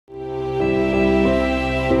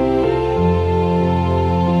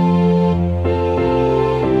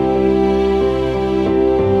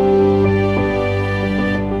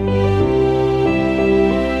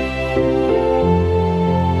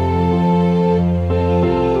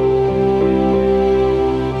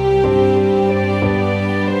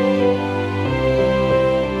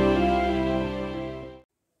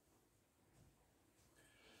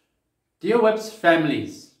Dear WIPS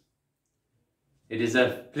families, it is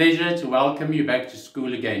a pleasure to welcome you back to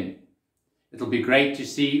school again. It'll be great to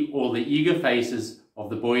see all the eager faces of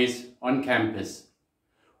the boys on campus.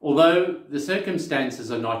 Although the circumstances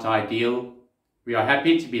are not ideal, we are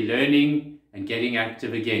happy to be learning and getting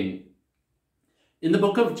active again. In the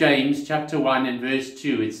book of James, chapter 1 and verse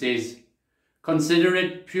 2, it says, "Consider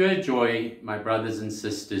it pure joy, my brothers and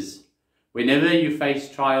sisters, whenever you face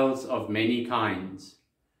trials of many kinds,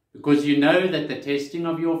 because you know that the testing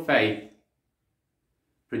of your faith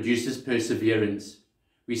produces perseverance."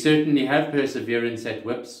 We certainly have perseverance at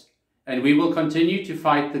WIPS, and we will continue to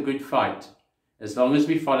fight the good fight as long as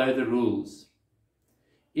we follow the rules.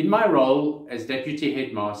 In my role as Deputy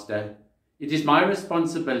Headmaster, it is my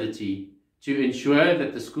responsibility to ensure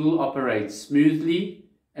that the school operates smoothly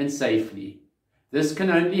and safely. This can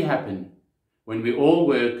only happen when we all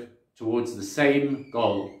work towards the same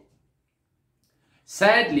goal.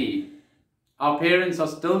 Sadly, our parents are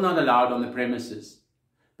still not allowed on the premises,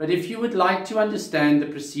 but if you would like to understand the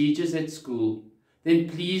procedures at school, then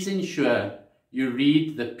please ensure you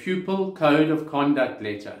read the Pupil Code of Conduct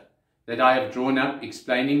letter that I have drawn up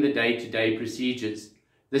explaining the day-to-day procedures.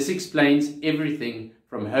 This explains everything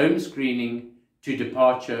from home screening to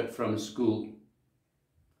departure from school.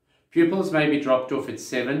 Pupils may be dropped off at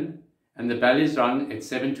 7 and the bell is rung at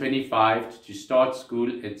 7:25 to start school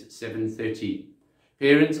at 7:30.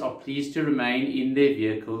 Parents are pleased to remain in their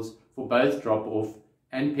vehicles for both drop-off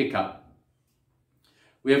and pick-up.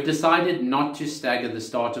 We have decided not to stagger the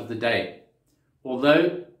start of the day,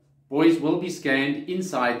 although boys will be scanned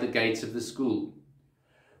inside the gates of the school.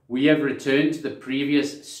 We have returned to the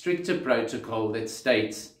previous stricter protocol that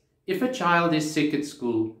states if a child is sick at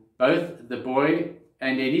school, both the boy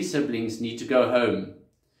and any siblings need to go home.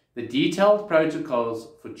 The detailed protocols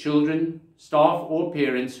for children, staff or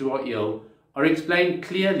parents who are ill are explained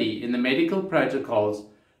clearly in the medical protocols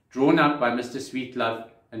drawn up by Mr. Sweetlove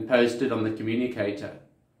and posted on the communicator.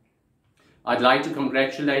 I'd like to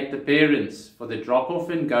congratulate the parents for the drop-off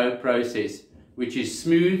and go process, which is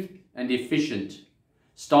smooth and efficient.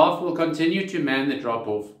 Staff will continue to man the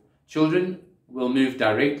drop-off, children will move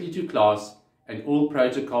directly to class, and all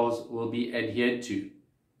protocols will be adhered to.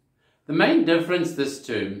 The main difference this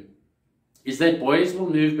term is that boys will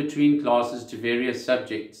move between classes to various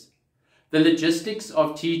subjects. The logistics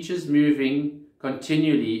of teachers moving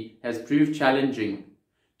continually has proved challenging.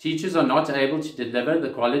 Teachers are not able to deliver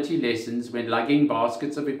the quality lessons when lugging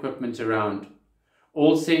baskets of equipment around.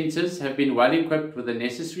 All centres have been well equipped with the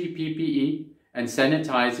necessary PPE and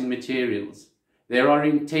sanitizing materials. There are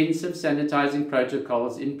intensive sanitizing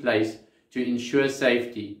protocols in place to ensure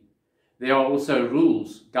safety. There are also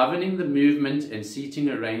rules governing the movement and seating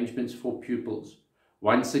arrangements for pupils.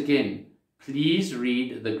 Once again, please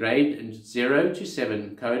read the grade 0 to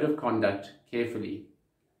 7 Code of Conduct carefully.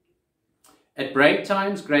 At break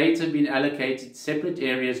times, grades have been allocated separate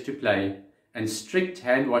areas to play and strict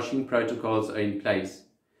hand washing protocols are in place.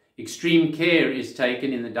 Extreme care is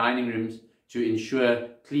taken in the dining rooms to ensure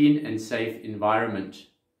clean and safe environment.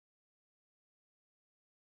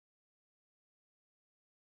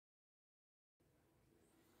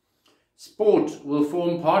 Sport will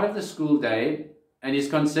form part of the school day and is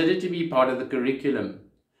considered to be part of the curriculum.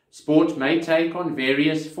 Sport may take on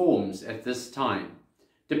various forms at this time,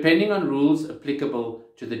 depending on rules applicable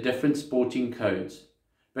to the different sporting codes.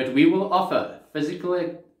 But we will offer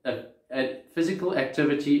a physical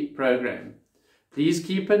activity program. Please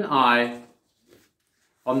keep an eye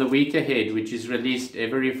on the week ahead, which is released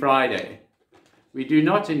every Friday. We do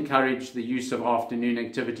not encourage the use of afternoon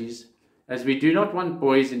activities, as we do not want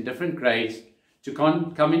boys in different grades to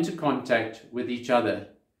come into contact with each other.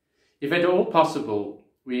 If at all possible,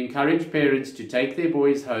 we encourage parents to take their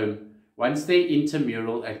boys home once their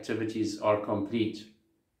intramural activities are complete.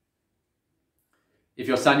 If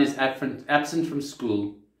your son is absent from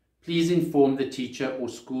school, please inform the teacher or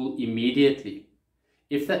school immediately.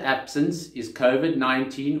 If the absence is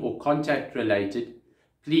COVID-19 or contact related,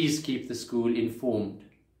 please keep the school informed.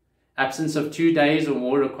 Absence of 2 days or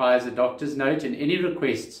more requires a doctor's note, and any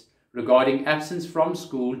requests regarding absence from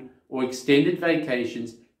school or extended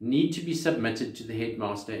vacations need to be submitted to the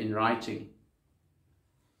headmaster in writing.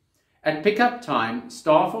 At pickup time,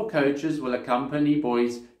 staff or coaches will accompany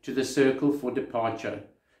boys to the circle for departure.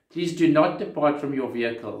 Please do not depart from your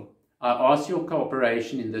vehicle. I ask your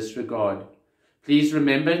cooperation in this regard. Please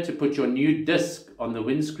remember to put your new disc on the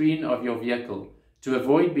windscreen of your vehicle to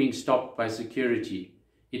avoid being stopped by security.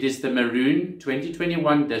 It is the maroon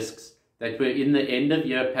 2021 discs that were in the end of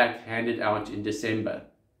year pack handed out in December.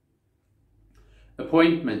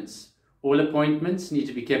 Appointments. All appointments need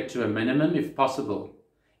to be kept to a minimum if possible.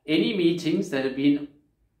 Any meetings that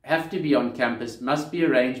have to be on campus must be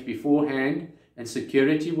arranged beforehand, and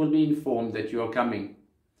security will be informed that you are coming.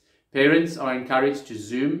 Parents are encouraged to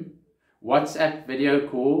Zoom, WhatsApp video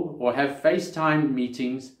call, or have FaceTime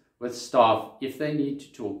meetings with staff if they need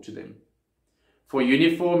to talk to them. For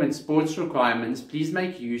uniform and sports requirements, please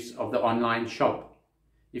make use of the online shop.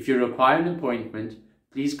 If you require an appointment,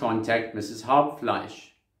 please contact Mrs. Hauptfleisch.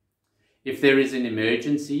 If there is an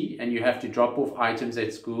emergency and you have to drop off items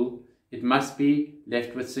at school, it must be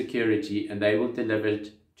left with security and they will deliver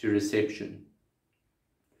it to reception.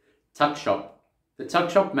 Tuck shop. The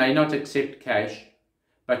tuck shop may not accept cash,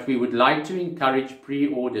 but we would like to encourage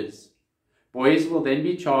pre-orders. Boys will then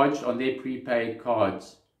be charged on their prepaid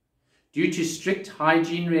cards. Due to strict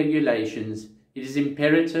hygiene regulations, it is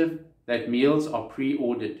imperative that meals are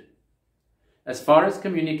pre-ordered. As far as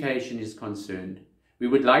communication is concerned, we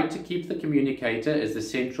would like to keep the communicator as the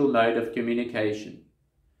central mode of communication.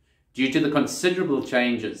 Due to the considerable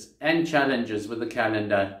changes and challenges with the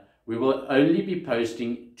calendar, we will only be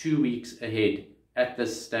posting 2 weeks ahead at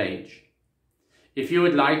this stage. If you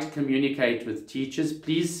would like to communicate with teachers,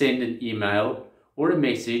 please send an email or a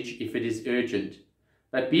message if it is urgent.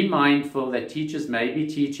 But be mindful that teachers may be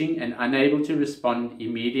teaching and unable to respond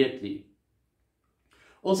immediately.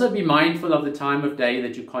 Also be mindful of the time of day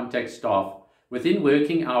that you contact staff. Within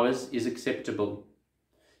working hours is acceptable.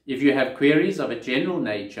 If you have queries of a general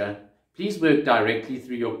nature, please work directly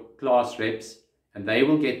through your class reps and they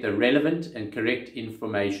will get the relevant and correct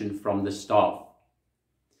information from the staff.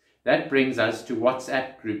 That brings us to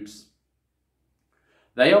WhatsApp groups.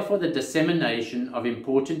 They are for the dissemination of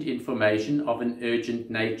important information of an urgent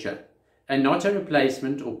nature and not a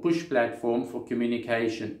replacement or push platform for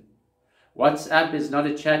communication. WhatsApp is not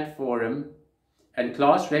a chat forum and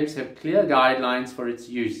class reps have clear guidelines for its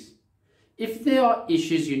use. If there are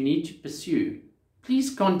issues you need to pursue,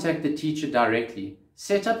 please contact the teacher directly.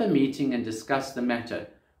 Set up a meeting and discuss the matter.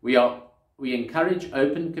 We encourage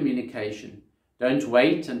open communication. Don't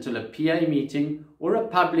wait until a PA meeting or a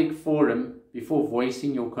public forum before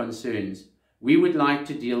voicing your concerns. We would like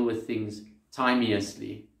to deal with things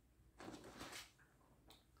timeously.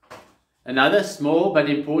 Another small but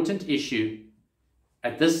important issue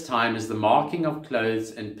at this time is the marking of clothes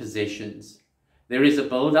and possessions. There is a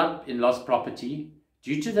build-up in lost property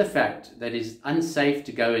due to the fact that it is unsafe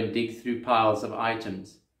to go and dig through piles of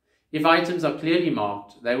items. If items are clearly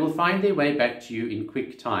marked, they will find their way back to you in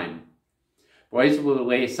quick time. Boys will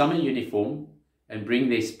wear summer uniform and bring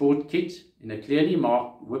their sport kit in a clearly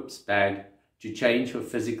marked whips bag to change for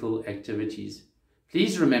physical activities.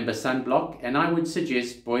 Please remember sunblock, and I would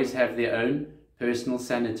suggest boys have their own personal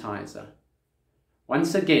sanitizer.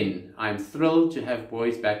 Once again, I am thrilled to have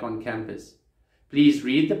boys back on campus. Please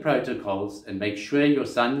read the protocols and make sure your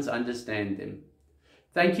sons understand them.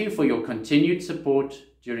 Thank you for your continued support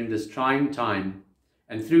during this trying time,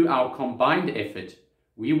 and through our combined effort,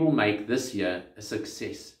 we will make this year a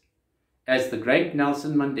success. As the great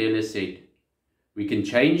Nelson Mandela said, we can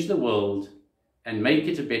change the world and make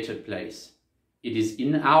it a better place. It is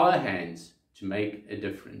in our hands to make a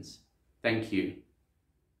difference. Thank you.